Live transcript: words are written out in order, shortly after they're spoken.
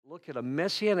Look at a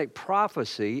messianic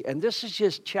prophecy, and this is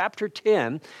just chapter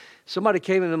 10. Somebody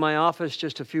came into my office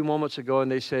just a few moments ago, and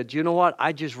they said, you know what,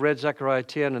 I just read Zechariah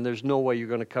 10, and there's no way you're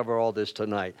going to cover all this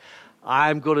tonight.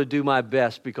 I'm going to do my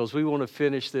best because we want to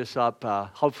finish this up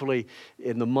hopefully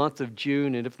in the month of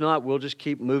June, and if not, we'll just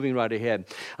keep moving right ahead.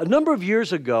 A number of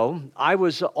years ago, I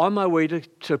was on my way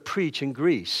to preach in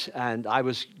Greece, and I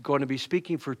was going to be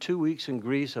speaking for 2 weeks in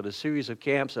Greece at a series of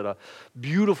camps at a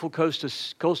beautiful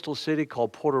coastal city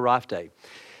called Porto.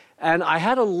 And I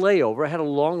had a long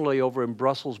layover in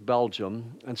Brussels,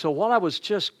 Belgium, and so while I was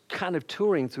just kind of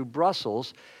touring through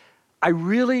Brussels,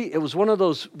 it was one of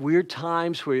those weird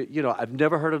times where, I've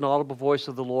never heard an audible voice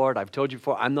of the Lord. I've told you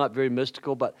before, I'm not very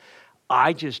mystical, but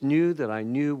I just knew that I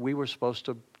knew we were supposed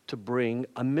to bring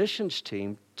a missions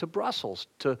team to Brussels,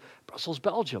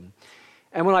 Belgium.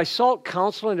 And when I sought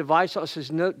counsel and advice, I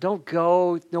says, no, don't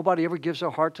go. Nobody ever gives their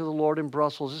heart to the Lord in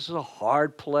Brussels. This is a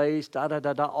hard place,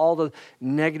 all the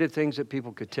negative things that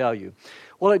people could tell you.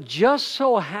 Well, it just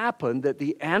so happened that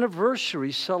the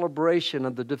anniversary celebration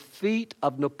of the defeat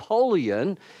of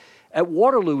Napoleon at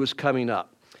Waterloo was coming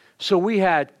up. So we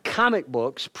had comic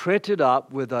books printed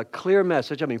up with a clear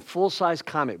message. Full-size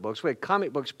comic books. We had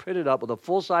comic books printed up with a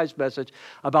full-size message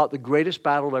about the greatest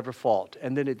battle ever fought.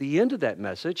 And then at the end of that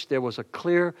message, there was a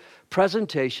clear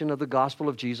presentation of the gospel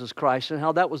of Jesus Christ and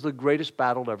how that was the greatest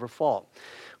battle ever fought.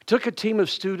 We took a team of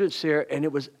students there, and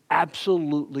it was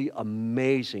absolutely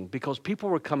amazing because people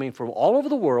were coming from all over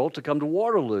the world to come to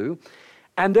Waterloo.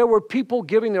 And there were people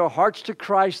giving their hearts to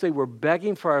Christ. They were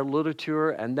begging for our literature,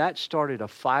 and that started a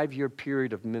 5-year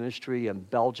period of ministry in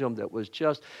Belgium that was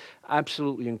just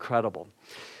absolutely incredible.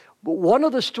 But one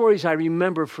of the stories I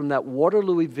remember from that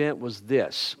Waterloo event was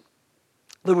this.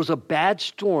 There was a bad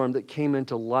storm that came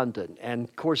into London, and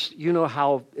of course, you know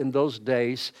how in those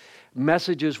days,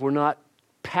 messages were not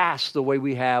passed the way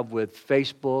we have with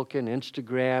Facebook and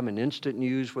Instagram and instant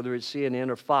news, whether it's CNN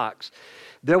or Fox.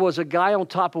 There was a guy on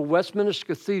top of Westminster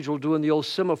Cathedral doing the old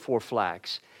semaphore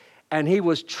flags, and he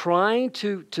was trying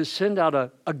to send out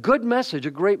a good message,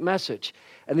 a great message.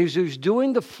 And as he was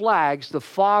doing the flags, the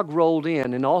fog rolled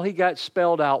in, and all he got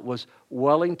spelled out was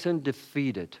Wellington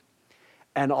defeated.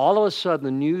 And all of a sudden,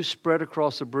 the news spread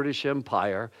across the British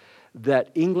Empire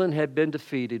that England had been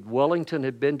defeated, Wellington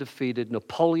had been defeated,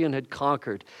 Napoleon had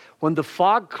conquered. When the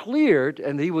fog cleared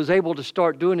and he was able to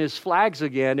start doing his flags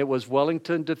again, it was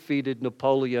Wellington defeated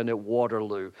Napoleon at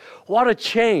Waterloo. What a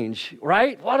change,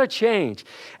 right? What a change.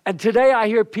 And today I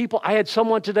had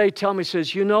someone today tell me,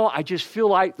 says, I just feel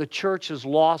like the church has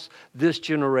lost this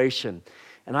generation.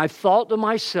 And I thought to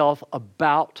myself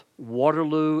about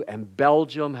Waterloo and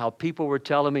Belgium, how people were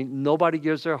telling me nobody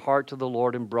gives their heart to the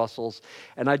Lord in Brussels.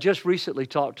 And I just recently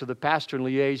talked to the pastor in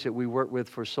Liège that we worked with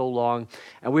for so long,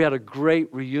 and we had a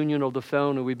great reunion on the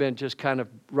phone, and we've been just kind of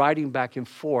writing back and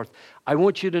forth. I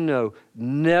want you to know,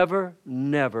 never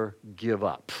give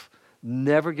up.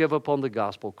 Never give up on the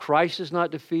gospel. Christ is not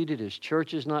defeated. His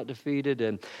church is not defeated,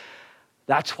 and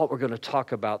that's what we're going to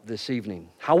talk about this evening.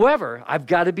 However, I've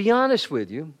got to be honest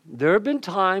with you. There have been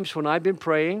times when I've been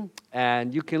praying,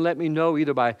 and you can let me know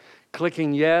either by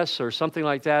clicking yes or something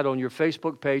like that on your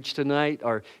Facebook page tonight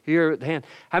or here at the hand.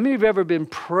 How many of you have ever been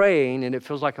praying and it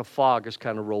feels like a fog has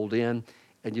kind of rolled in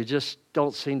and you just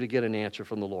don't seem to get an answer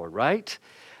from the Lord, right?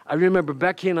 I remember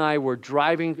Becky and I were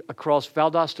driving across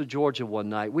Valdosta, Georgia one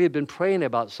night. We had been praying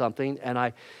about something,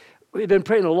 and we'd been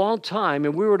praying a long time,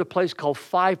 and we were at a place called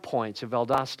 5 Points in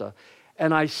Valdosta.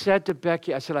 And I said to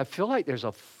Becky, I feel like there's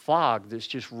a fog that's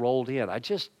just rolled in. I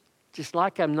just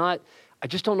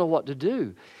don't know what to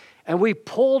do. And we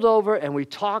pulled over, and we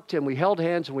talked, and we held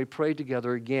hands, and we prayed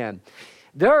together again.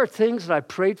 There are things that I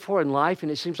prayed for in life,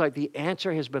 and it seems like the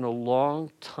answer has been a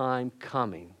long time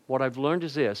coming. What I've learned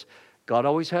is this: God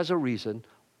always has a reason.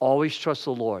 Always trust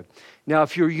the Lord. Now,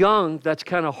 if you're young, that's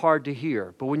kind of hard to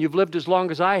hear. But when you've lived as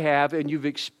long as I have and you've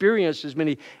experienced as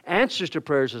many answers to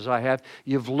prayers as I have,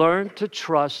 you've learned to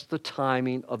trust the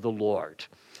timing of the Lord.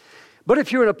 But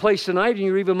if you're in a place tonight and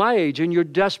you're even my age and you're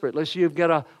desperate, let's say you've got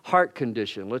a heart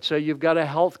condition, let's say you've got a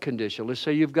health condition, let's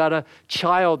say you've got a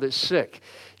child that's sick,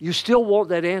 you still want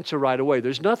that answer right away.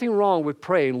 There's nothing wrong with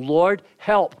praying, Lord,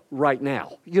 help right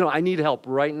now. I need help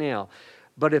right now.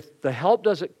 But if the help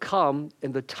doesn't come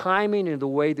in the timing and the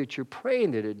way that you're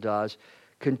praying that it does,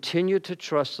 continue to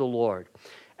trust the Lord.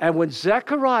 And when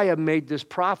Zechariah made this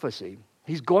prophecy,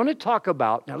 he's going to talk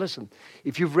about, now listen,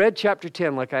 if you've read chapter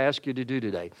 10 like I asked you to do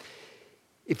today,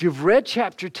 if you've read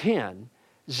chapter 10,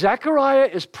 Zechariah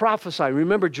is prophesying.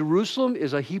 Remember, Jerusalem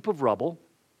is a heap of rubble.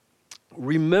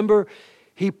 Remember,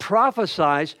 he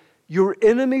prophesies, your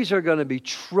enemies are going to be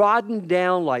trodden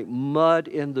down like mud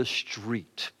in the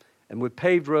street. And with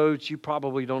paved roads, you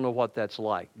probably don't know what that's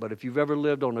like. But if you've ever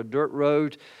lived on a dirt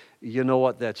road, you know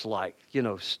what that's like.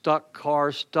 Stuck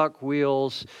cars, stuck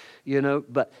wheels,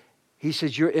 But he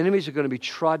says, your enemies are going to be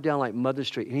trod down like Mother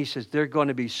Street. And he says, there are going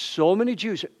to be so many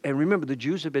Jews. And remember, the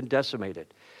Jews have been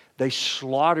decimated. They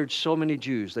slaughtered so many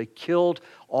Jews. They killed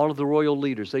all of the royal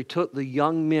leaders. They took the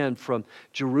young men from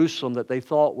Jerusalem that they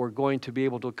thought were going to be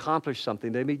able to accomplish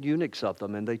something. They made eunuchs of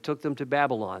them, and they took them to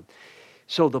Babylon.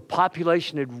 So the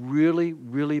population had really,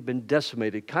 really been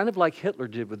decimated, kind of like Hitler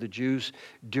did with the Jews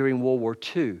during World War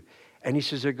II. And he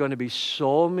says there are going to be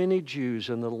so many Jews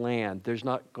in the land, there's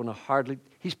not going to hardly...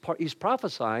 He's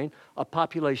prophesying a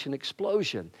population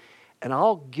explosion. And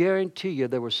I'll guarantee you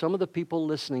there were some of the people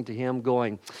listening to him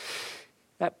going,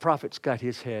 that prophet's got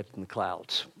his head in the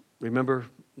clouds. Remember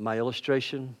my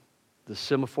illustration? The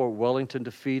semaphore, Wellington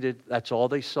defeated, that's all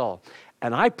they saw.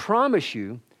 And I promise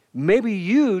you, maybe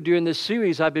you, during this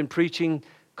series I've been preaching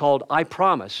called I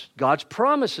Promise, God's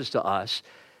promises to us,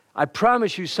 I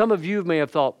promise you, some of you may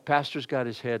have thought, Pastor's got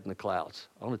his head in the clouds.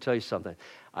 I want to tell you something.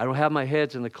 I don't have my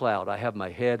head in the cloud. I have my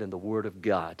head in the Word of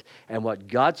God. And what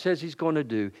God says He's going to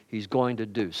do, He's going to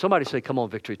do. Somebody say, come on,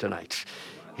 victory tonight.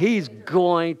 He's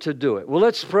going to do it. Well,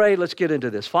 let's pray. Let's get into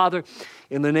this. Father,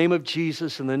 in the name of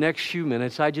Jesus, in the next few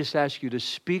minutes, I just ask you to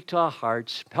speak to our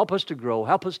hearts. Help us to grow.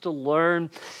 Help us to learn.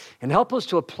 And help us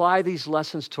to apply these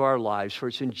lessons to our lives. For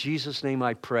it's in Jesus' name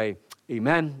I pray.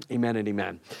 Amen, amen, and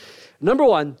amen. Number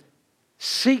one,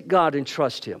 seek God and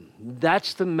trust Him.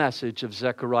 That's the message of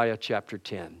Zechariah chapter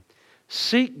 10.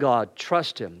 Seek God,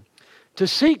 trust Him. To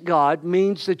seek God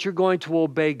means that you're going to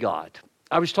obey God.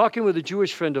 I was talking with a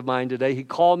Jewish friend of mine today. He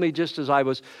called me just as I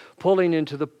was pulling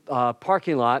into the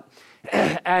parking lot.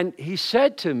 And he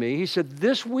said to me, he said,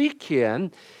 this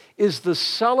weekend is the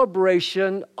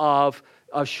celebration of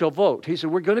Shavuot. He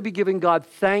said, we're going to be giving God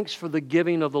thanks for the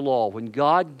giving of the law, when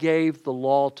God gave the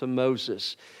law to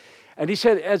Moses. And he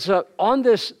said, on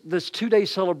this 2-day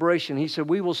celebration, he said,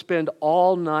 we will spend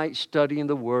all night studying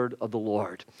the word of the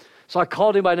Lord. So I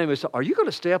called him by name and said, are you going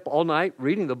to stay up all night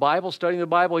reading the Bible, studying the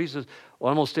Bible? He says, well,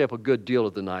 I'm going to stay up a good deal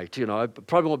of the night. I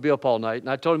probably won't be up all night. And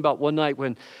I told him about one night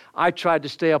when I tried to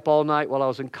stay up all night while I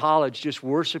was in college just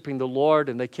worshiping the Lord,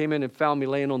 and they came in and found me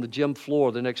laying on the gym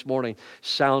floor the next morning,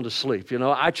 sound asleep.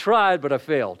 I tried, but I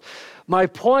failed. My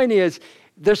point is,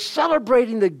 they're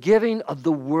celebrating the giving of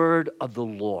the word of the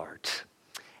Lord.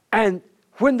 And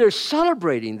when they're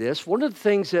celebrating this, one of the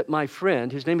things that my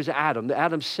friend, his name is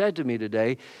Adam said to me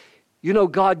today,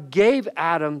 God gave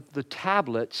Adam the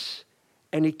tablets,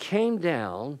 and he came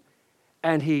down,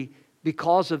 and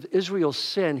because of Israel's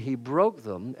sin, he broke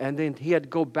them, and then he had to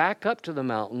go back up to the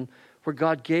mountain where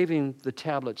God gave him the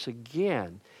tablets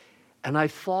again. And I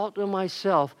thought to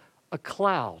myself, a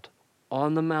cloud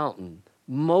on the mountain.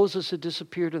 Moses had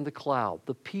disappeared in the cloud.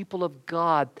 The people of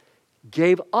God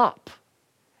gave up.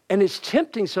 And it's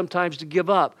tempting sometimes to give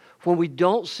up when we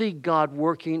don't see God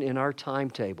working in our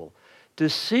timetable. To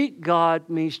seek God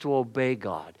means to obey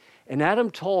God. And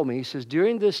Adam told me, he says,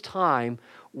 during this time,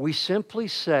 we simply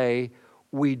say,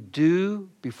 we do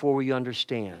before we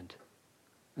understand.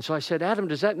 And so I said, Adam,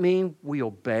 does that mean we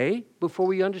obey before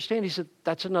we understand? He said,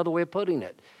 that's another way of putting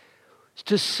it.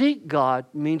 To seek God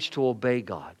means to obey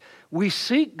God. We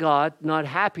seek God, not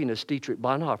happiness, Dietrich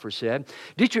Bonhoeffer said.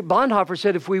 Dietrich Bonhoeffer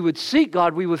said if we would seek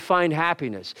God, we would find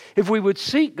happiness. If we would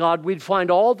seek God, we'd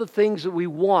find all the things that we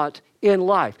want in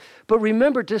life. But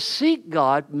remember, to seek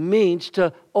God means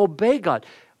to obey God.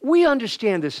 We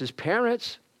understand this as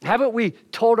parents. Haven't we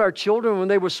told our children when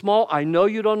they were small, I know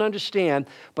you don't understand,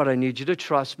 but I need you to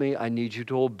trust me. I need you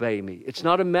to obey me. It's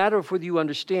not a matter of whether you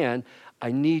understand.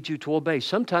 I need you to obey.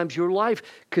 Sometimes your life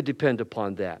could depend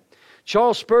upon that.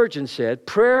 Charles Spurgeon said,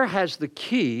 prayer has the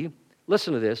key,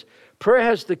 listen to this, prayer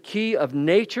has the key of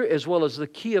nature as well as the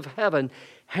key of heaven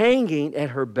hanging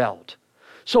at her belt.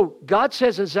 So God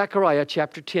says in Zechariah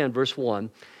chapter 10, verse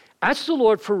 1, ask the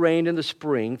Lord for rain in the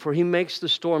spring, for He makes the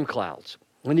storm clouds.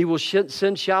 And He will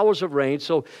send showers of rain,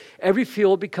 so every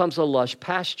field becomes a lush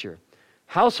pasture.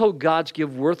 Household gods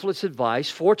give worthless advice.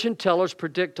 Fortune tellers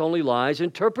predict only lies.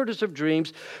 Interpreters of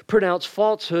dreams pronounce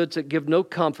falsehoods that give no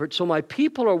comfort. So my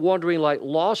people are wandering like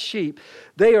lost sheep.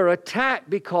 They are attacked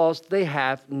because they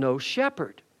have no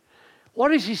shepherd.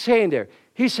 What is he saying there?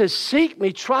 He says, seek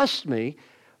me, trust me.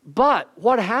 But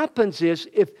what happens is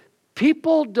if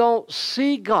people don't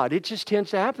see God, it just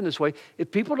tends to happen this way. If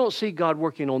people don't see God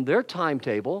working on their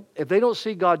timetable, if they don't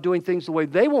see God doing things the way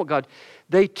they want God,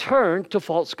 they turn to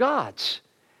false gods.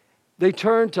 They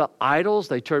turn to idols.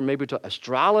 They turn maybe to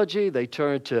astrology. They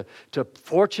turn to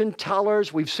fortune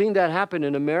tellers. We've seen that happen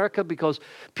in America because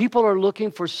people are looking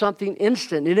for something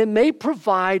instant, and it may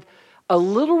provide a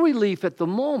little relief at the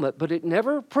moment, but it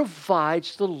never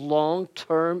provides the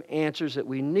long-term answers that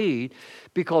we need,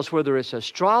 because whether it's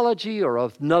astrology or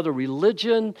another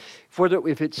religion,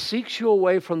 if it seeks you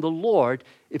away from the Lord,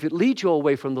 if it leads you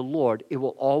away from the Lord, it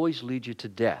will always lead you to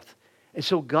death. And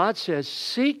so God says,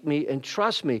 seek me and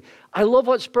trust me. I love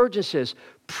what Spurgeon says.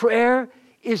 Prayer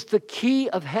is the key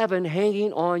of heaven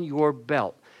hanging on your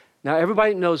belt. Now,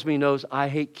 everybody that knows me knows I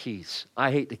hate keys.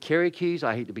 I hate to carry keys.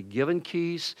 I hate to be given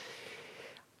keys.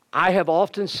 I have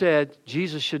often said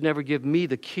Jesus should never give me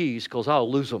the keys because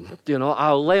I'll lose them.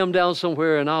 I'll lay them down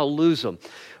somewhere and I'll lose them.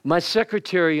 My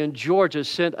secretary in Georgia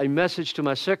sent a message to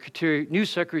my new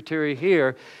secretary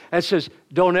here and says,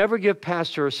 don't ever give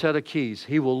pastor a set of keys.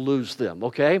 He will lose them,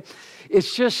 okay?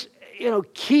 It's just,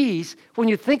 keys, when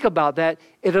you think about that,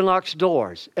 it unlocks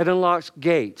doors. It unlocks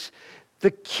gates.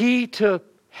 The key to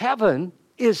heaven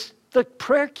is the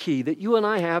prayer key that you and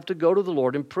I have to go to the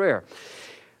Lord in prayer.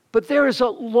 But there is a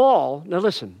law. Now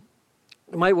listen,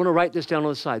 you might want to write this down on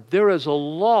the side. There is a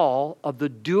law of the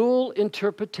dual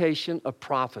interpretation of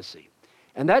prophecy.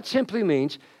 And that simply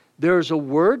means there is a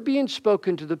word being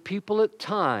spoken to the people at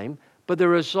time, but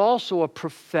there is also a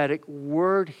prophetic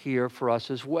word here for us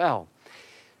as well.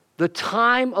 The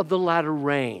time of the latter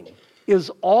rain is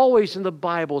always in the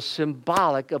Bible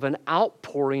symbolic of an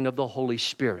outpouring of the Holy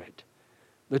Spirit.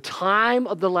 The time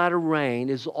of the latter rain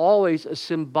is always a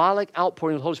symbolic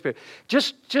outpouring of the Holy Spirit.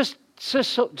 Just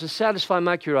to satisfy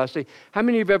my curiosity, how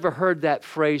many of you have ever heard that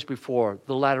phrase before,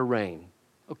 the latter rain?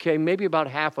 Okay, maybe about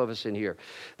half of us in here.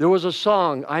 There was a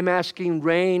song, I'm asking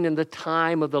rain in the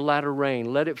time of the latter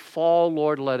rain. Let it fall,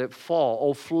 Lord, let it fall.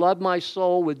 Oh, flood my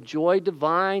soul with joy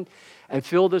divine and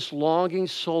fill this longing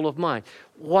soul of mine.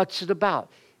 What's it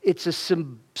about? It's a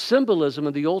symbolism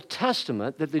of the Old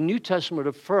Testament that the New Testament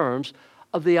affirms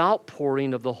of the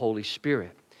outpouring of the Holy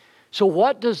Spirit. So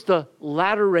what does the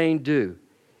latter rain do?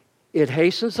 It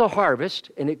hastens the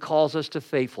harvest, and it calls us to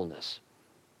faithfulness.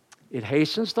 It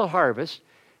hastens the harvest,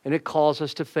 and it calls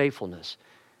us to faithfulness.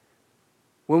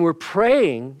 When we're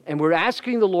praying and we're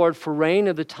asking the Lord for rain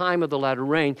at the time of the latter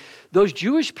rain, those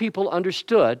Jewish people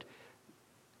understood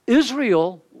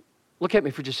Israel, look at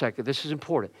me for just a second, this is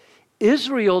important.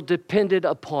 Israel depended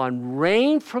upon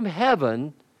rain from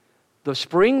heaven, the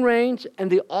spring rains and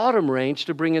the autumn rains,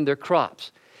 to bring in their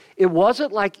crops. It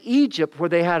wasn't like Egypt, where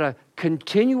they had a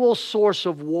continual source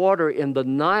of water in the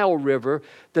Nile River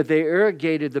that they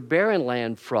irrigated the barren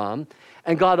land from.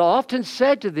 And God often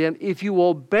said to them, if you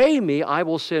obey me, I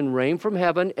will send rain from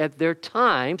heaven at their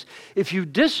times. If you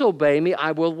disobey me,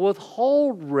 I will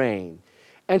withhold rain.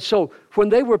 And so when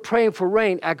they were praying for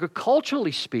rain,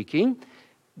 agriculturally speaking,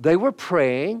 they were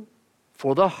praying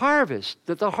for the harvest,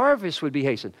 that the harvest would be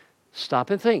hastened. Stop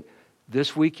and think.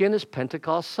 This weekend is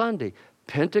Pentecost Sunday.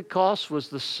 Pentecost was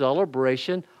the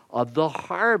celebration of the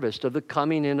harvest, of the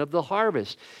coming in of the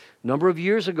harvest. A number of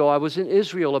years ago, I was in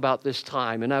Israel about this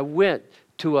time, and I went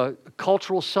to a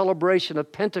cultural celebration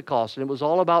of Pentecost, and it was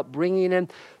all about bringing in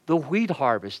the wheat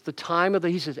harvest, the time of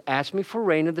he says, ask me for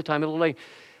rain at the time of the rain.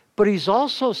 But he's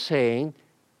also saying,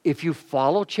 if you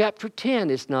follow chapter 10,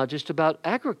 it's not just about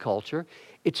agriculture,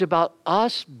 it's about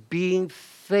us being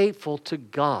faithful to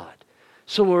God.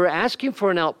 So when we're asking for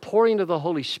an outpouring of the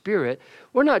Holy Spirit,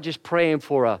 we're not just praying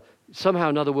for somehow or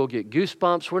another we'll get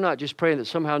goosebumps. We're not just praying that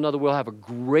somehow or another we'll have a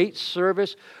great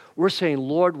service. We're saying,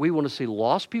 Lord, we want to see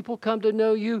lost people come to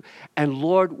know you. And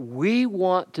Lord, we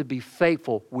want to be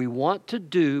faithful. We want to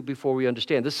do before we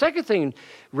understand. The second thing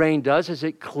rain does is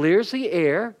it clears the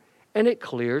air and it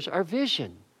clears our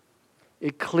vision.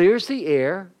 It clears the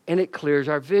air and it clears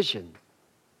our vision.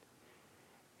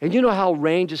 And you know how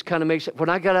rain just kind of makes it. When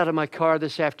I got out of my car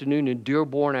this afternoon in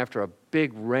Dearborn after a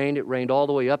big rain, it rained all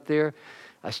the way up there.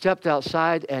 I stepped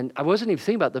outside and I wasn't even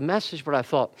thinking about the message, but I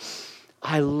thought,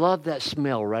 I love that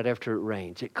smell right after it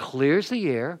rains. It clears the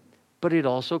air, but it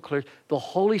also clears. The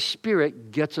Holy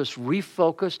Spirit gets us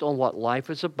refocused on what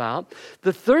life is about.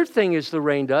 The third thing is the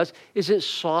rain does is it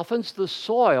softens the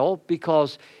soil,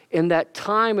 because in that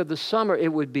time of the summer,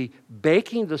 it would be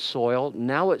baking the soil.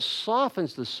 Now it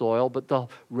softens the soil, but the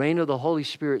rain of the Holy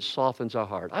Spirit softens our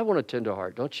heart. I want a tender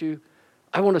heart, don't you?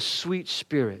 I want a sweet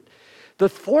spirit. The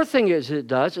fourth thing it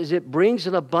does is it brings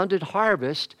an abundant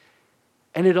harvest,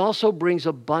 and it also brings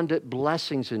abundant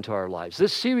blessings into our lives.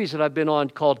 This series that I've been on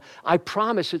called I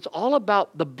Promise, it's all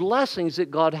about the blessings that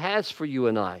God has for you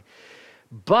and I.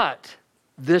 But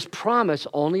this promise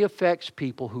only affects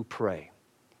people who pray.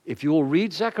 If you will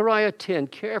read Zechariah 10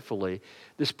 carefully,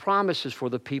 this promise is for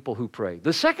the people who pray.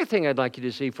 The second thing I'd like you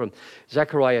to see from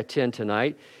Zechariah 10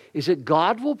 tonight is that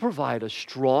God will provide a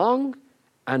strong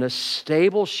and a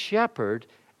stable shepherd,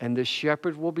 and this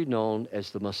shepherd will be known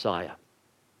as the Messiah.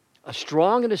 A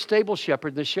strong and a stable shepherd,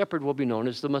 and the shepherd will be known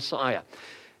as the Messiah.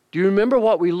 Do you remember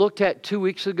what we looked at 2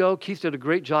 weeks ago? Keith did a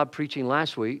great job preaching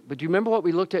last week, but do you remember what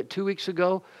we looked at 2 weeks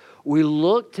ago? We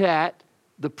looked at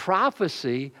the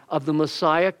prophecy of the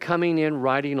Messiah coming in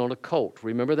riding on a colt.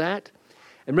 Remember that?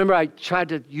 And remember I tried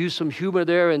to use some humor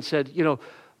there and said,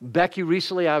 Becky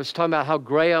recently, I was talking about how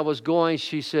gray I was going.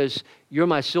 She says, "You're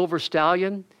my silver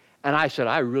stallion." And I said,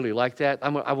 "I really like that. I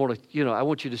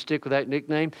want you to stick with that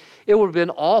nickname." It would have been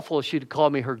awful if she'd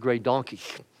called me her gray donkey.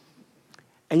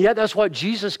 And yet that's what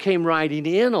Jesus came riding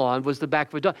in on, was the back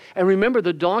of a donkey. And remember,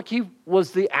 the donkey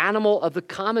was the animal of the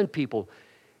common people.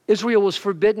 Israel was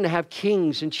forbidden to have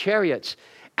kings and chariots.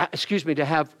 To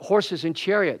have horses and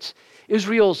chariots.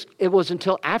 It was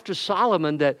until after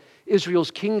Solomon that Israel's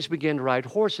kings began to ride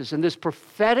horses. And this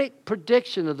prophetic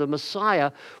prediction of the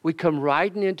Messiah would come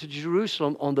riding into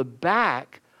Jerusalem on the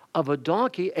back of a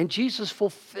donkey, and Jesus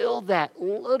fulfilled that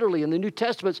literally in the New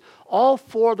Testaments. All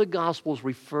four of the Gospels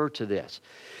refer to this.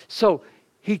 So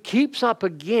he keeps us up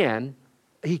again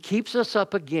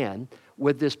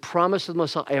with this promise of the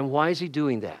Messiah. And why is he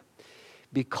doing that?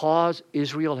 Because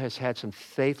Israel has had some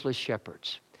faithless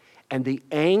shepherds. And the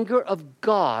anger of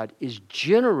God is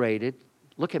generated,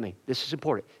 look at me, this is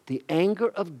important. The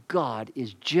anger of God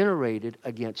is generated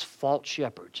against false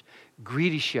shepherds,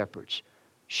 greedy shepherds,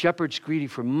 shepherds greedy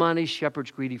for money,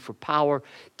 shepherds greedy for power,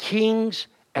 kings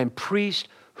and priests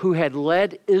who had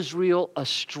led Israel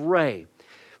astray.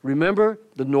 Remember,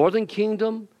 the northern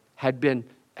kingdom had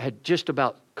just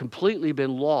about completely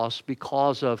been lost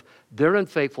because of their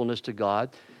unfaithfulness to God.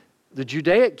 The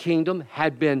Judaic kingdom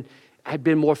had been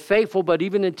more faithful, but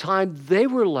even in time they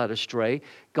were led astray.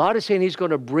 God is saying he's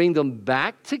going to bring them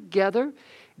back together.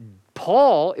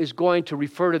 Paul is going to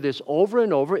refer to this over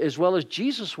and over, as well as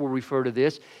Jesus will refer to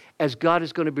this, as God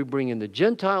is going to be bringing the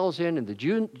Gentiles in and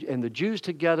the Jews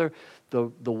together,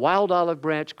 the wild olive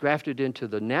branch grafted into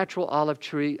the natural olive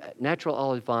tree, natural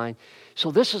olive vine.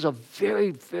 So this is a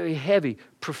very, very heavy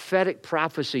prophetic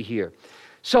prophecy here.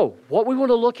 So what we want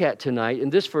to look at tonight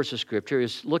in this verse of Scripture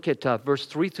is look at verse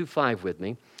 3 through 5 with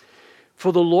me.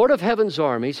 "For the Lord of heaven's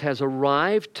armies has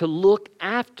arrived to look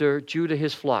after Judah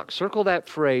his flock." Circle that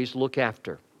phrase, look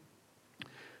after.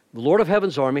 The Lord of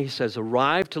heaven's army, he says,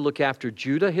 arrived to look after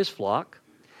Judah his flock.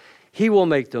 He will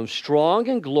make them strong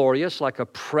and glorious like a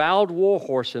proud war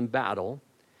horse in battle.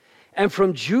 And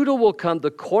from Judah will come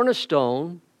the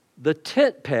cornerstone, the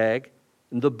tent peg,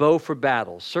 and the bow for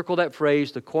battle. Circle that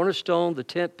phrase, the cornerstone, the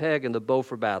tent peg, and the bow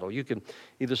for battle. You can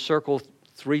either circle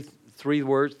three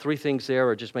words, three things there,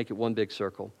 or just make it one big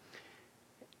circle.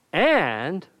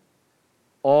 And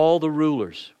all the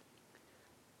rulers.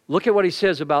 Look at what he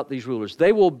says about these rulers.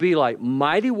 "They will be like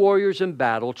mighty warriors in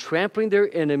battle, trampling their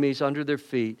enemies under their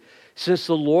feet. Since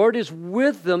the Lord is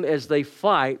with them as they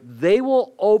fight, they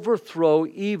will overthrow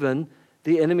even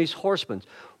the enemy's horsemen."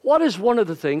 What is one of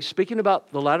the things, speaking about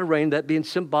the latter rain, that being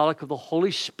symbolic of the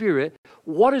Holy Spirit,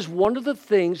 what is one of the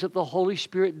things that the Holy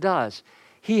Spirit does?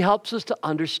 He helps us to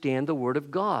understand the Word of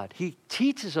God. He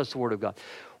teaches us the Word of God.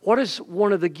 What is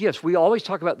one of the gifts? We always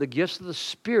talk about the gifts of the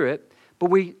Spirit, but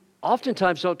we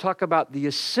oftentimes don't talk about the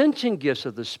ascension gifts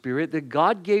of the Spirit that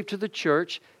God gave to the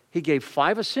church. He gave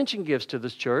 5 ascension gifts to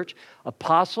this church: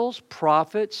 apostles,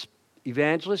 prophets,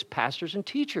 evangelists, pastors, and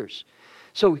teachers.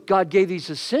 So God gave these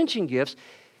ascension gifts,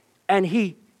 and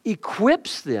he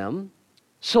equips them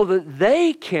so that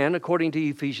they can, according to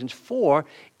Ephesians 4,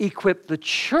 equip the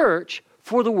church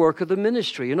for the work of the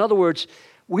ministry. In other words,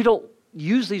 we don't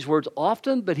use these words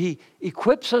often, but he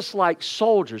equips us like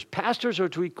soldiers. Pastors are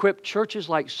to equip churches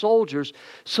like soldiers,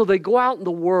 so they go out in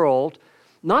the world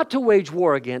not to wage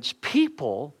war against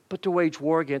people, but to wage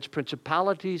war against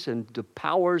principalities and the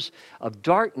powers of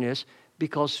darkness,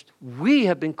 because we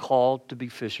have been called to be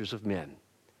fishers of men.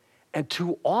 And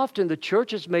too often the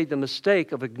church has made the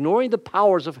mistake of ignoring the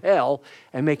powers of hell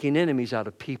and making enemies out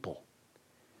of people.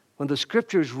 When the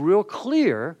Scripture is real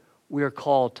clear, we are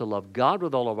called to love God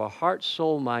with all of our heart,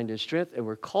 soul, mind, and strength, and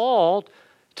we're called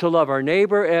to love our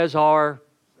neighbor as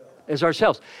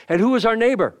ourselves. And who is our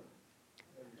neighbor?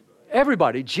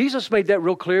 Everybody. Jesus made that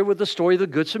real clear with the story of the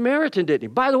Good Samaritan, didn't he?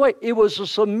 By the way, it was the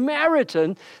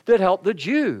Samaritan that helped the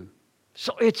Jew.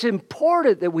 So it's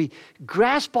important that we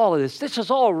grasp all of this. This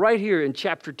is all right here in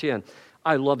chapter 10.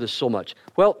 I love this so much.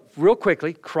 Well, real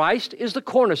quickly, Christ is the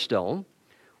cornerstone,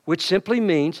 which simply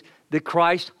means that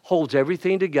Christ holds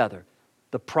everything together.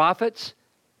 The prophets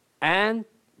and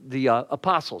the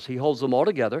apostles. He holds them all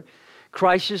together.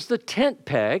 Christ is the tent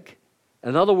peg.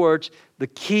 In other words, the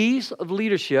keys of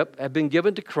leadership have been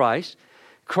given to Christ.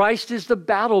 Christ is the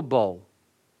battle bow.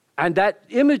 And that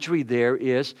imagery there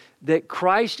is that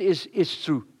Christ is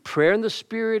through prayer in the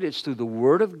Spirit. It's through the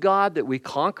Word of God that we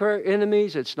conquer our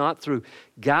enemies. It's not through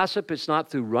gossip. It's not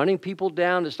through running people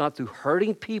down. It's not through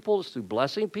hurting people. It's through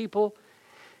blessing people.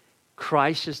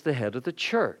 Christ is the head of the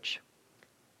church.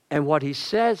 And what he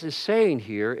is saying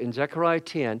here in Zechariah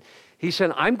 10, he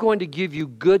said, I'm going to give you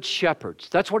good shepherds.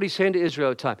 That's what he's saying to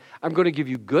Israel at the time. I'm going to give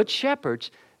you good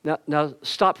shepherds. Now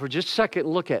stop for just a second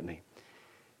and look at me.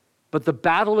 But the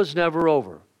battle is never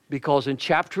over, because in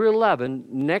chapter 11,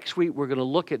 next week we're going to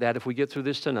look at that if we get through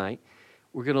this tonight.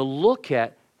 We're going to look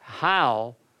at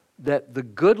how that the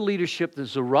good leadership that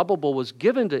Zerubbabel was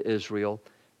given to Israel,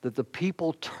 that the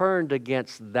people turned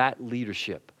against that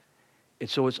leadership. And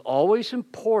so it's always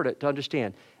important to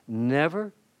understand,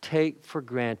 never take for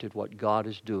granted what God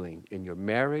is doing in your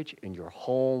marriage, in your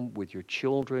home, with your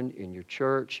children, in your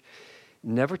church.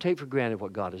 Never take for granted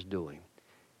what God is doing.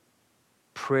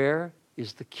 Prayer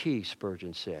is the key,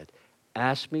 Spurgeon said.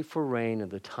 Ask me for rain in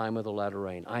the time of the latter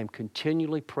rain. I am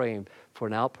continually praying for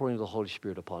an outpouring of the Holy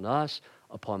Spirit upon us,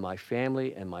 upon my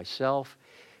family and myself.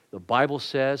 The Bible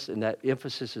says, and that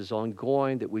emphasis is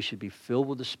ongoing, that we should be filled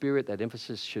with the Spirit. That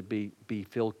emphasis should be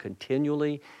filled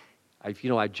continually.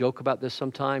 I joke about this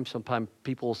sometimes. Sometimes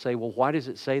people will say, well, why does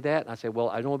it say that? And I say, well,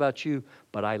 I don't know about you,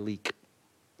 but I leak.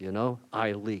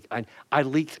 I leak. I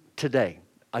leaked today.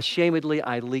 Ashamedly,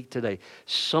 I leaked today.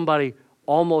 Somebody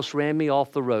almost ran me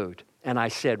off the road. And I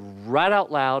said right out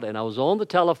loud, and I was on the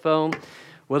telephone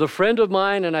with a friend of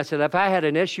mine, and I said, if I had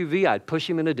an SUV, I'd push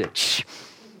him in a ditch.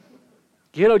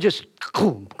 Just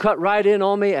cut right in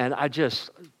on me, and I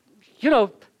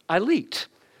I leaked.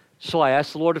 So I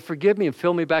asked the Lord to forgive me and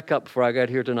fill me back up before I got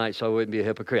here tonight so I wouldn't be a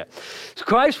hypocrite. So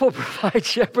Christ will provide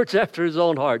shepherds after his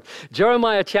own heart.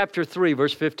 Jeremiah chapter 3,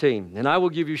 verse 15. And I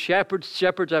will give you shepherds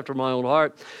after my own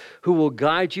heart, who will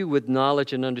guide you with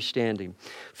knowledge and understanding.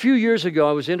 A few years ago,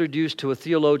 I was introduced to a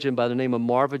theologian by the name of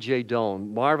Marva J.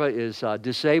 Doan. Marva is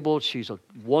disabled. She's a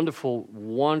wonderful,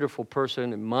 wonderful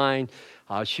person in mind.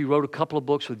 She wrote a couple of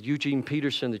books with Eugene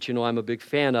Peterson that I'm a big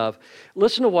fan of.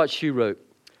 Listen to what she wrote.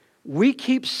 We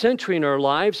keep centering our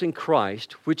lives in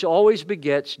Christ, which always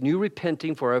begets new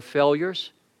repenting for our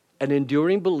failures and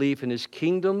enduring belief in his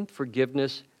kingdom,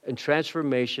 forgiveness, and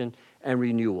transformation and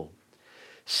renewal.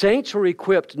 Saints are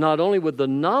equipped not only with the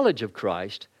knowledge of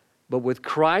Christ, but with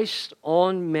Christ's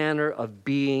own manner of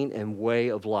being and way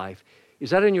of life.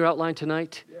 Is that in your outline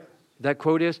tonight? Yes. That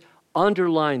quote is?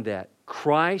 Underline that.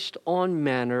 Christ's own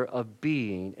manner of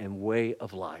being and way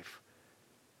of life.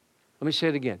 Let me say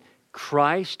it again.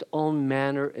 Christ's own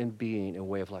manner and being and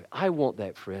way of life. I want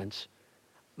that, friends.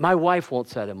 My wife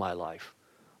wants that in my life.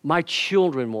 My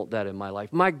children want that in my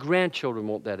life. My grandchildren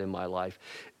want that in my life.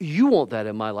 You want that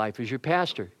in my life as your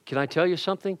pastor. Can I tell you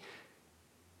something?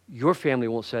 Your family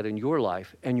wants that in your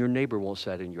life, and your neighbor wants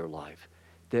that in your life.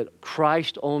 That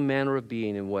Christ's own manner of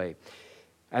being and way.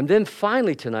 And then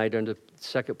finally tonight, and the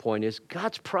second point is,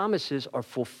 God's promises are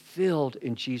fulfilled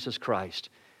in Jesus Christ.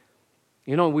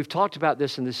 We've talked about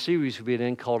this in this series we've been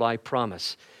in called I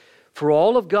Promise. For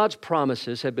all of God's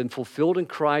promises have been fulfilled in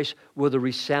Christ with a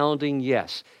resounding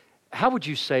yes. How would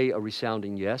you say a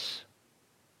resounding yes?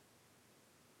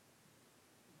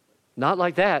 Not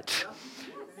like that.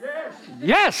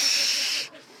 Yes!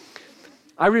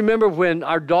 I remember when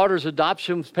our daughter's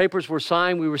adoption papers were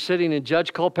signed, we were sitting in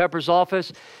Judge Culpepper's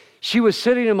office. She was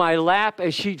sitting in my lap, and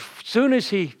as soon as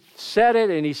he said it,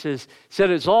 and he said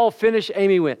it's all finished,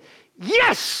 Amy went,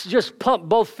 yes! Just pumped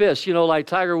both fists, like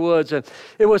Tiger Woods. And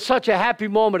it was such a happy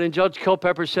moment. And Judge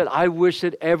Culpepper said, I wish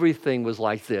that everything was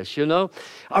like this, A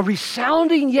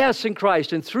resounding yes in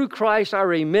Christ. And through Christ,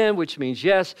 our amen, which means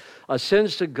yes,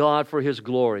 ascends to God for his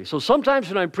glory. So sometimes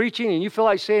when I'm preaching and you feel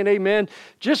like saying amen,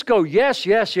 just go yes,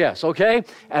 yes, yes, okay?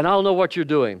 And I'll know what you're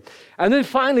doing. And then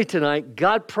finally tonight,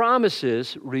 God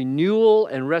promises renewal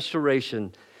and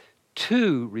restoration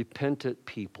to repentant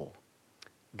people.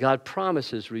 God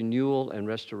promises renewal and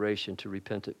restoration to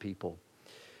repentant people.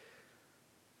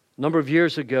 A number of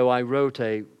years ago, I wrote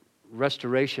a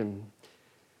restoration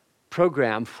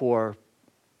program for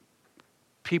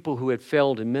people who had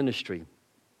failed in ministry.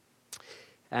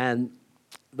 And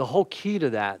the whole key to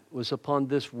that was upon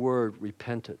this word,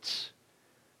 repentance.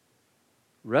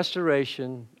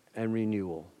 Restoration and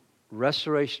renewal.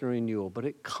 Restoration and renewal, but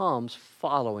it comes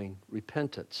following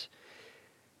repentance.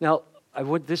 Now,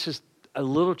 this is a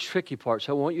little tricky part,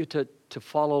 so I want you to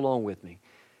follow along with me.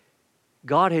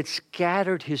 God had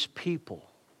scattered his people,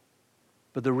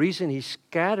 but the reason he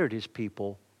scattered his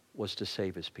people was to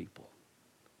save his people.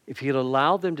 If he had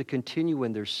allowed them to continue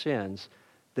in their sins,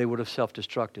 they would have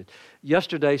self-destructed.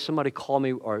 Yesterday, somebody called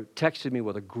me or texted me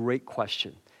with a great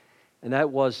question. And that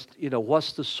was,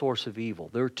 what's the source of evil?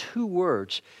 There are two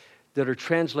words that are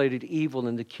translated evil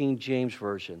in the King James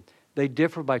Version. They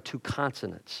differ by two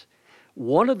consonants.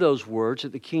 One of those words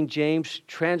that the King James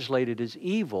translated as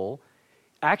evil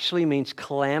actually means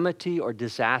calamity or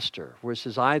disaster, where it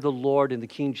says, I, the Lord, in the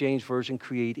King James Version,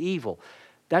 create evil.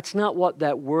 That's not what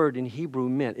that word in Hebrew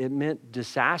meant. It meant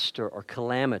disaster or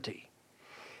calamity.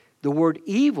 The word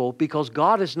evil, because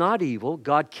God is not evil,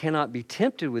 God cannot be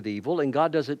tempted with evil, and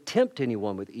God doesn't tempt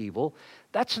anyone with evil.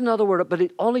 That's another word, but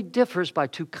it only differs by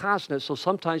two consonants, so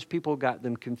sometimes people got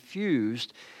them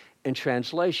confused in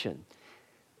translation.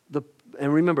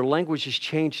 And remember, language has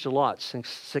changed a lot since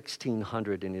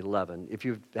 1611. If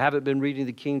you haven't been reading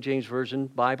the King James Version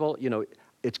Bible,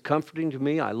 it's comforting to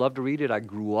me. I love to read it. I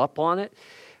grew up on it,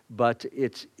 but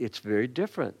it's very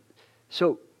different.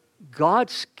 So God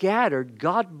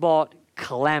bought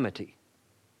calamity.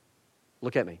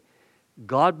 Look at me.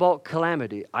 God bought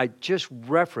calamity. I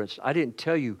didn't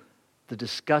tell you the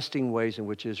disgusting ways in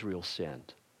which Israel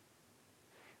sinned.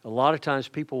 A lot of times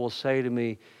people will say to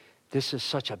me, this is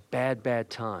such a bad, bad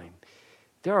time.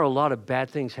 There are a lot of bad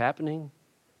things happening,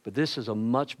 but this is a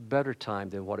much better time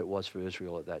than what it was for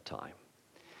Israel at that time.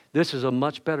 This is a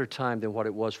much better time than what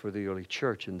it was for the early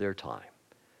church in their time.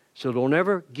 So don't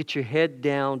ever get your head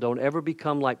down. Don't ever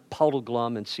become like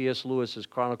Puddleglum in C.S. Lewis's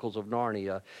Chronicles of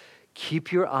Narnia.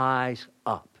 Keep your eyes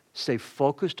up. Stay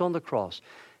focused on the cross.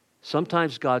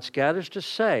 Sometimes God scatters to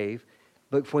save,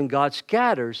 but when God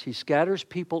scatters, He scatters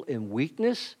people in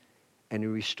weakness and He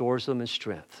restores them in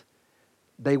strength.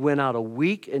 They went out a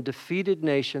weak and defeated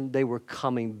nation. They were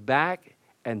coming back,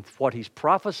 and what He's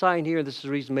prophesying here, and this is the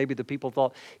reason maybe the people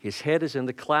thought His head is in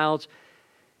the clouds,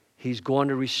 He's going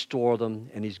to restore them,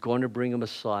 and He's going to bring a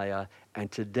Messiah.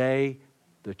 And today,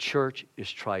 the church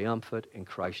is triumphant in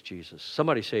Christ Jesus.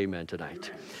 Somebody say amen tonight.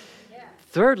 Yeah.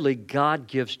 Thirdly, God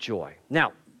gives joy.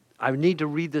 Now, I need to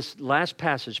read this last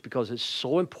passage because it's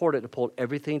so important to pull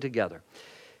everything together.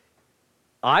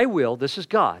 This is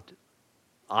God,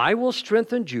 I will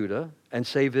strengthen Judah and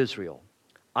save Israel.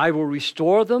 I will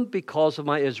restore them because of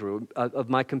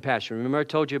my compassion. Remember I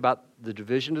told you about the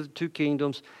division of the two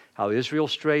kingdoms, how Israel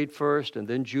strayed first and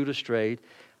then Judah strayed.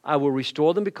 I will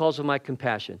restore them because of my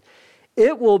compassion.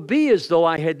 It will be as though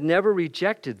I had never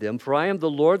rejected them, for I am the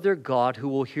Lord their God who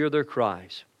will hear their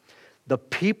cries. The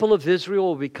people of Israel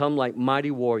will become like mighty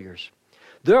warriors.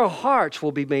 Their hearts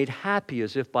will be made happy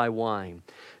as if by wine.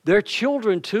 Their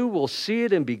children too will see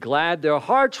it and be glad. Their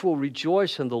hearts will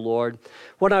rejoice in the Lord.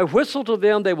 When I whistle to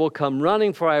them, they will come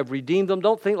running, for I have redeemed them.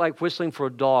 Don't think like whistling for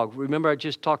a dog. Remember, I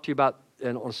just talked to you about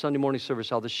on Sunday morning service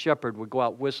how the shepherd would go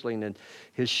out whistling and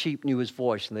his sheep knew his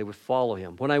voice and they would follow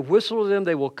him. When I whistle to them,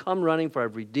 they will come running, for I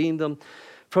have redeemed them.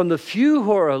 From the few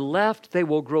who are left, they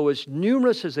will grow as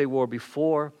numerous as they were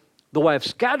before. Though I have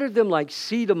scattered them like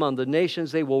seed among the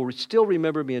nations, they will still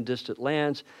remember me in distant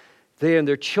lands. They and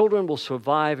their children will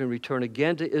survive and return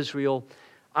again to Israel.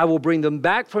 I will bring them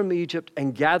back from Egypt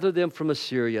and gather them from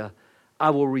Assyria. I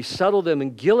will resettle them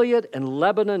in Gilead and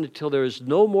Lebanon until there is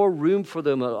no more room for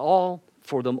them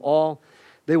all.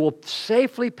 They will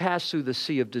safely pass through the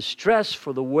sea of distress,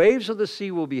 for the waves of the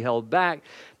sea will be held back.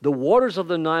 The waters of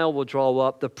the Nile will draw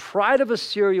up. The pride of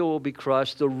Assyria will be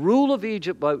crushed. The rule of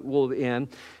Egypt will end.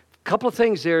 A couple of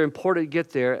things there important to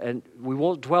get there, and we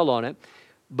won't dwell on it.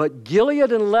 But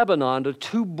Gilead and Lebanon, the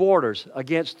two borders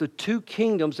against the two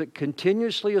kingdoms that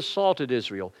continuously assaulted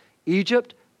Israel,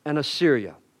 Egypt and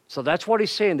Assyria. So that's what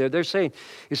he's saying there. They're saying,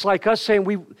 it's like us saying,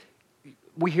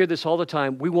 we hear this all the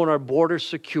time, we want our borders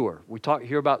secure. We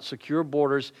hear about secure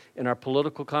borders in our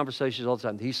political conversations all the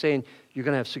time. He's saying, you're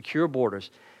going to have secure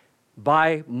borders.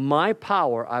 By my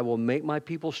power, I will make my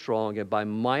people strong, and by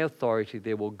my authority,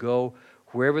 they will go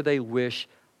wherever they wish.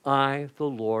 I, the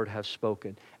Lord, have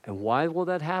spoken. And why will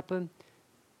that happen?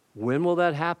 When will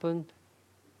that happen?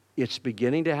 It's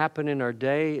beginning to happen in our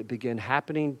day. It began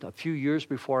happening a few years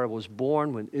before I was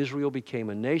born when Israel became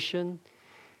a nation.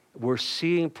 We're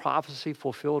seeing prophecy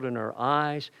fulfilled in our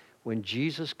eyes. When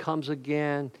Jesus comes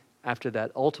again, after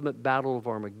that ultimate battle of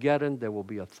Armageddon, there will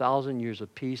be 1,000 years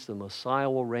of peace. The Messiah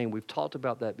will reign. We've talked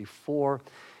about that before.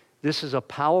 This is a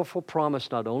powerful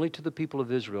promise not only to the people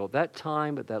of Israel. At that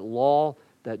time, at that law,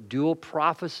 that dual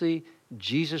prophecy,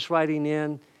 Jesus riding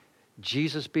in,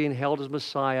 Jesus being held as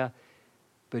Messiah.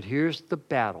 But here's the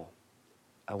battle.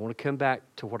 I want to come back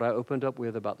to what I opened up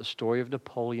with about the story of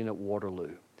Napoleon at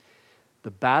Waterloo. The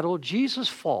battle Jesus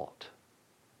fought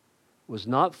was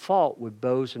not fought with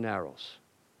bows and arrows.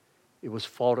 It was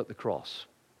fought at the cross,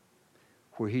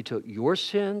 where he took your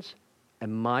sins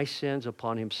and my sins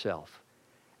upon himself.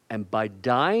 And by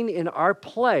dying in our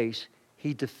place,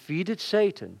 he defeated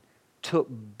Satan, took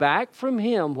back from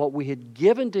him what we had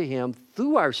given to him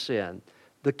through our sin,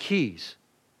 the keys.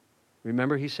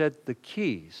 Remember, he said, the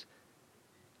keys.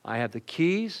 I have the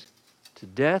keys to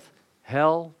death,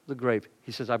 hell, the grave.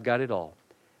 He says, I've got it all.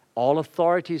 All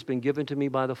authority has been given to me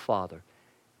by the Father.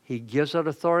 He gives that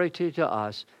authority to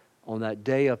us on that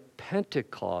day of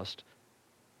Pentecost,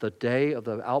 the day of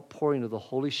the outpouring of the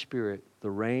Holy Spirit, the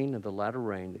rain and the latter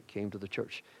rain that came to the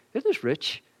church. Isn't this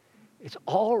rich? It's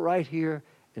all right here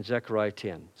in Zechariah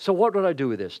 10. So what did I do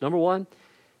with this? Number one,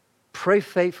 pray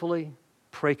faithfully,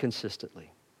 pray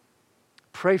consistently.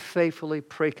 Pray faithfully,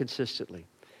 pray consistently.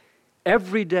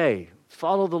 Every day,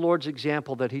 follow the Lord's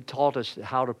example that he taught us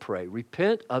how to pray.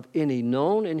 Repent of any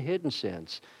known and hidden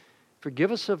sins.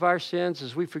 Forgive us of our sins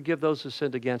as we forgive those who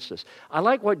sinned against us. I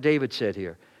like what David said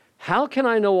here. How can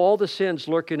I know all the sins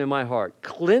lurking in my heart?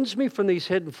 Cleanse me from these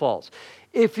hidden faults.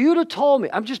 If you'd have told me,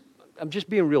 I'm just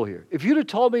being real here. If you'd have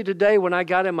told me today when I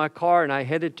got in my car and I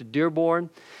headed to Dearborn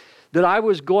that I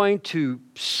was going to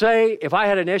say, if I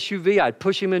had an SUV, I'd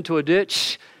push him into a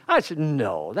ditch, I said,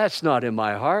 no, that's not in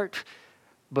my heart.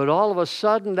 But all of a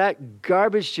sudden, that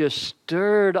garbage just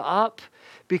stirred up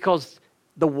because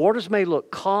the waters may look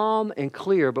calm and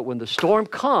clear, but when the storm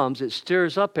comes, it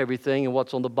stirs up everything, and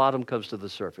what's on the bottom comes to the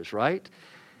surface, right?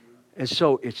 And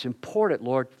so it's important,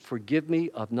 Lord, forgive me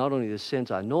of not only the sins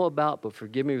I know about, but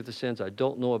forgive me of the sins I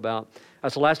don't know about.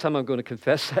 That's the last time I'm going to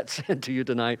confess that sin to you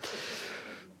tonight.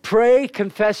 Pray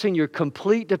confessing your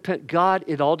complete dependence. God,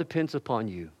 it all depends upon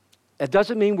you. That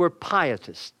doesn't mean we're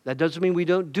pietists. That doesn't mean we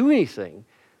don't do anything.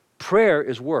 Prayer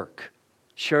is work.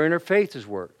 Sharing our faith is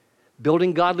work.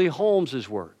 Building godly homes is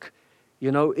work.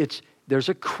 You know, there's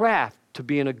a craft to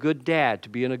being a good dad, to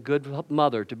being a good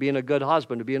mother, to being a good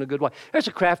husband, to being a good wife. There's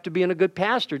a craft to being a good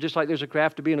pastor, just like there's a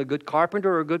craft to being a good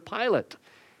carpenter or a good pilot.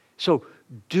 So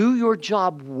do your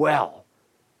job well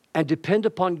and depend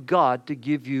upon God to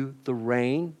give you the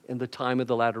rain in the time of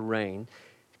the latter rain.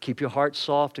 Keep your heart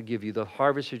soft to give you the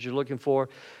harvest that you're looking for.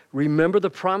 Remember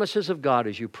the promises of God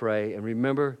as you pray, and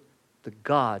remember that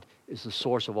God is the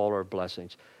source of all our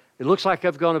blessings. It looks like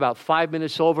I've gone about 5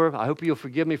 minutes over. I hope you'll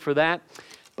forgive me for that,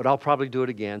 but I'll probably do it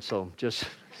again, so just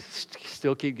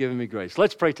still keep giving me grace.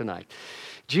 Let's pray tonight.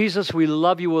 Jesus, we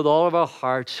love you with all of our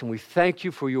hearts, and we thank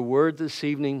you for your word this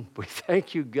evening. We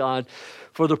thank you, God,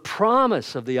 for the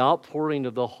promise of the outpouring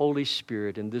of the Holy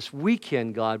Spirit. And this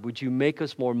weekend, God, would you make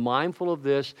us more mindful of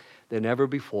this than ever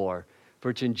before? For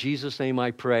it's in Jesus' name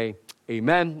I pray.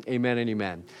 Amen, amen, and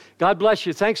amen. God bless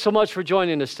you. Thanks so much for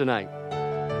joining us tonight.